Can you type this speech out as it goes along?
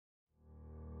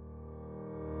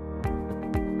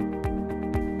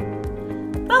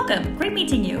Welcome, great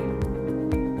meeting you.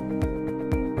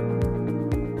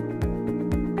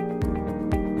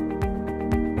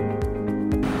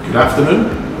 Good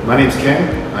afternoon, my name is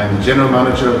Ken. I'm the General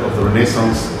Manager of the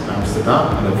Renaissance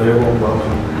Amsterdam and a very warm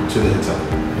welcome to the hotel.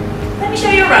 Let me show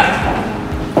you around.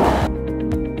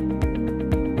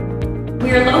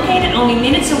 We are located only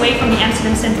minutes away from the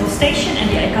Amsterdam Central Station and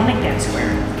the iconic Dam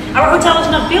Square. Our hotel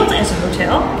is not built as a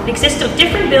hotel, it exists of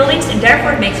different buildings and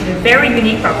therefore it makes it a very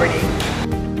unique property.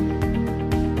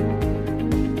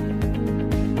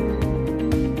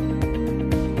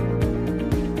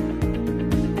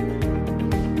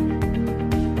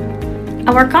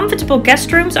 Our comfortable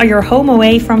guest rooms are your home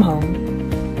away from home.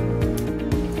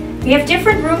 We have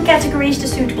different room categories to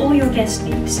suit all your guest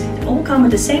needs. They all come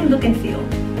with the same look and feel.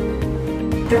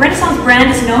 The Renaissance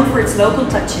brand is known for its local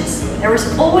touches. There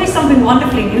is always something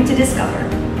wonderfully new to discover.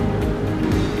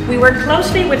 We work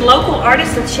closely with local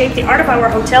artists that shape the art of our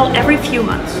hotel every few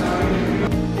months.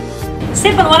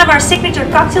 Sip on one of our signature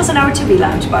cocktails in our to-be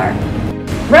lounge bar.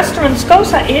 Restaurant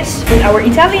Scosa is, with our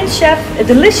Italian chef, a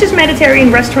delicious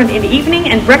Mediterranean restaurant in the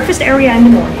evening and breakfast area in the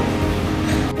morning.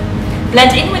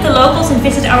 Blend in with the locals and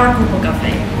visit our Koepel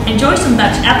Cafe. Enjoy some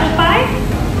Dutch apple pie,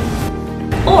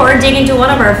 or dig into one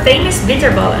of our famous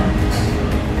bitterballen.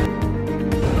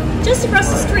 Just across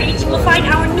the street, you will find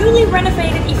our newly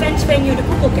renovated events venue, the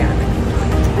Koepelkerk.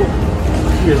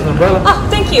 Here's an umbrella. Oh,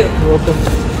 thank you. You're welcome.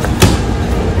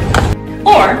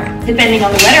 Or, depending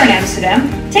on the weather in Amsterdam,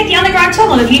 take the underground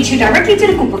tunnel that leads you directly to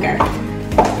the Koepelkerk.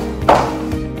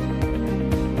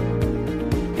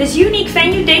 This unique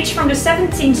venue dates from the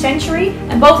 17th century,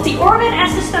 and both the organ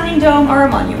as the stunning dome are a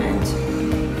monument.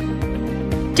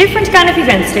 Different kind of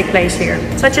events take place here,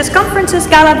 such as conferences,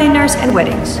 gala dinners and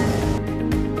weddings.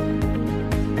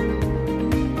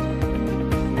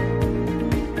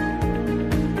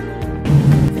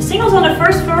 The singles on the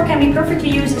first floor can be perfectly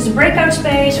used as a breakout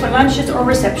space for lunches or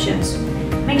receptions.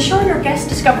 Make sure your guests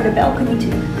discover the balcony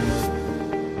too.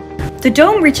 The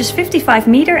dome reaches 55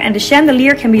 meters and the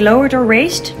chandelier can be lowered or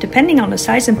raised, depending on the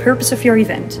size and purpose of your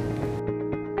event.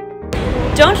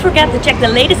 Don't forget to check the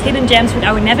latest hidden gems with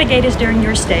our navigators during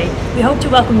your stay. We hope to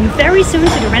welcome you very soon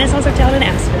to the Renaissance Hotel in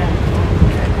Amsterdam.